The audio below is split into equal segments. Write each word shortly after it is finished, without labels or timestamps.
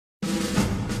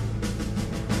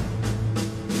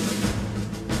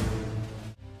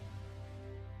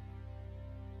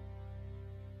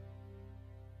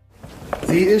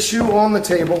The issue on the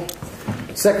table,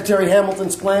 Secretary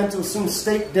Hamilton's plan to assume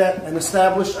state debt and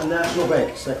establish a national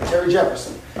bank. Secretary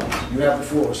Jefferson, you have the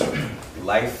floor, sir.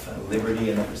 Life, liberty,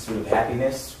 and the pursuit of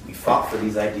happiness. We fought for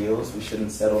these ideals. We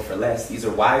shouldn't settle for less. These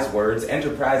are wise words.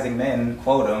 Enterprising men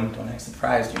quote them. Don't act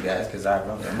surprised, you guys, because I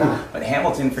wrote them. But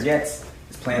Hamilton forgets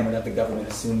his plan would have the government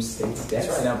assume states' debts.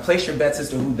 Right. Now, place your bets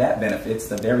as to who that benefits,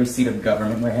 the very seat of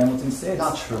government where Hamilton sits.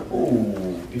 Not true.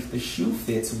 Ooh, if the shoe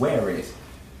fits, wear it.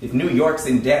 If New York's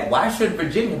in debt, why should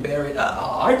Virginia bear it?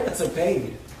 Our debts are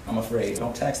paid. I'm afraid.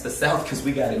 Don't tax the South because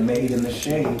we got it made in the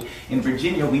shade. In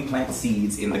Virginia, we plant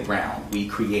seeds in the ground. We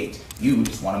create. You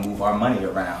just want to move our money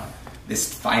around.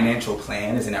 This financial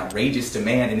plan is an outrageous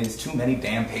demand, and it's too many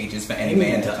damn pages for any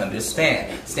man to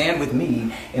understand. Stand with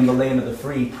me in the land of the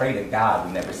free. Pray to God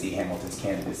we never see Hamilton's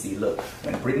candidacy. Look,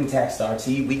 when Britain taxed our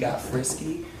tea, we got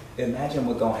frisky. Imagine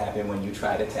what's going to happen when you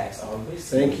try to tax our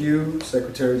whiskey. Thank you,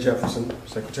 Secretary Jefferson.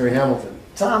 Secretary Hamilton.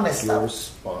 Thomas, your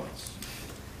response.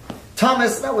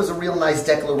 Thomas, that was a real nice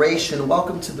declaration.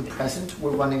 Welcome to the present.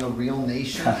 We're running a real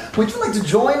nation. Would you like to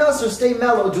join us or stay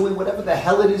mellow doing whatever the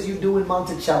hell it is you do in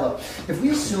Monticello? If we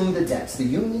assume the debts, the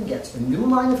union gets a new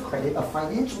line of credit, a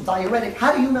financial diuretic.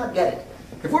 How do you not get it?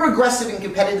 If we're aggressive and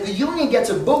competitive, the union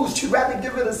gets a boost. You'd rather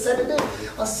give it a sedative?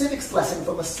 A civics lesson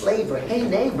from a slaver. Hey,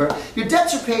 neighbor, your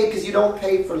debts are paid because you don't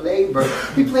pay for labor.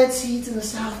 We plant seeds in the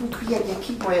South. We create. Yeah,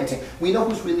 keep ranting. We know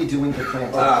who's really doing the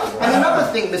planting. And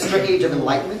another thing, Mr. Age of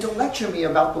Enlightenment, don't lecture me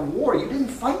about the war. You didn't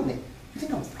fight me. You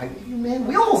think I'm frightened of you, man?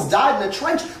 We almost died in the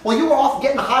trench while you were off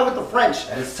getting high with the French.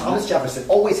 That is Thomas Jefferson,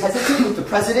 always hesitant with the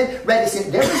president.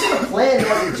 Reticent. There isn't a plan he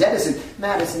wasn't jettisoned.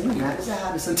 Madison, you mad as a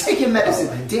Haddison. Take your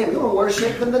medicine. Damn, you're in worse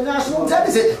shape than the national debt,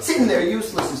 is it? Sitting there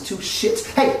useless as two shits.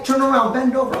 Hey, turn around,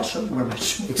 bend over. I'll show you where my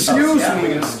shoes are.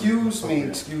 Excuse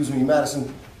me.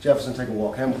 Madison, Jefferson, take a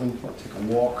walk. Hamilton, take a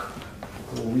walk.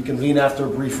 We'll reconvene after a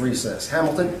brief recess.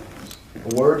 Hamilton,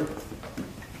 a word?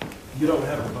 You don't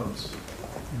have the votes.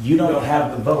 You don't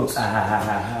have the votes.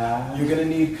 You're going to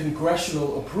need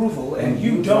congressional approval, and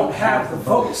you don't have the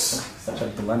votes. Such a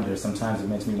blunder. Sometimes it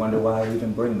makes me wonder why I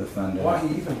even bring the thunder. Why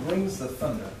he even brings the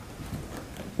thunder.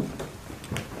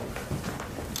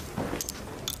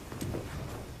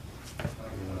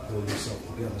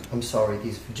 I'm sorry,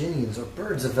 these Virginians are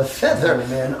birds of a feather. Oh,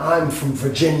 man, I'm from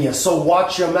Virginia, so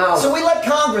watch your mouth. So we let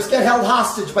Congress get held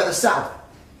hostage by the South.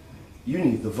 You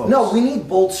need the votes. No, we need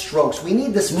bold strokes. We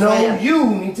need this plan. No,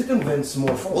 you need to convince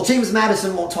more folks. Well, James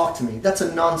Madison won't talk to me. That's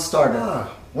a non-starter.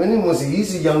 Winning was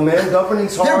easy, young man.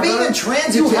 Governing's harder. They're being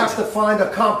intransigent. You have to find a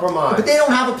compromise. But they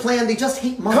don't have a plan. They just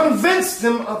hate money. Convince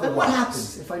them otherwise. Then what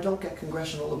happens if I don't get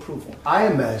congressional approval? I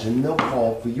imagine they'll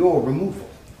call for your removal.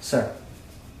 Sir.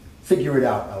 Figure it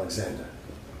out, Alexander.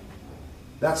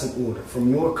 That's an order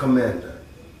from your commander.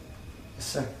 Yes,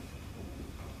 sir.